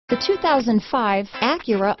The 2005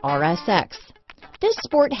 Acura RSX. This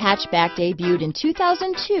sport hatchback debuted in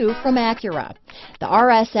 2002 from Acura. The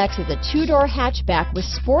RSX is a two-door hatchback with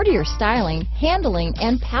sportier styling, handling,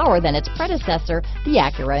 and power than its predecessor, the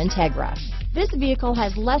Acura Integra. This vehicle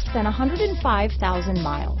has less than 105,000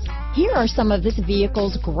 miles. Here are some of this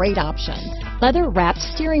vehicle's great options: leather-wrapped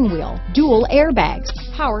steering wheel, dual airbags,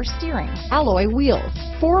 power steering, alloy wheels,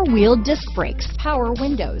 four-wheel disc brakes, power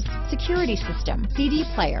windows, security system, CD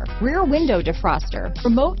player, rear window defroster,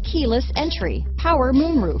 remote keyless entry, power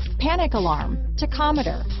moonroof, panic alarm,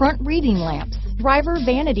 tachometer, front reading lamps, driver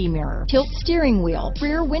vanity mirror, tilt steering wheel,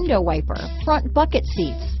 rear window wiper, front bucket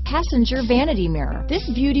seats, passenger vanity mirror. This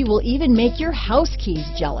beauty will even make your house keys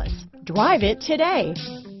jealous. Drive it today.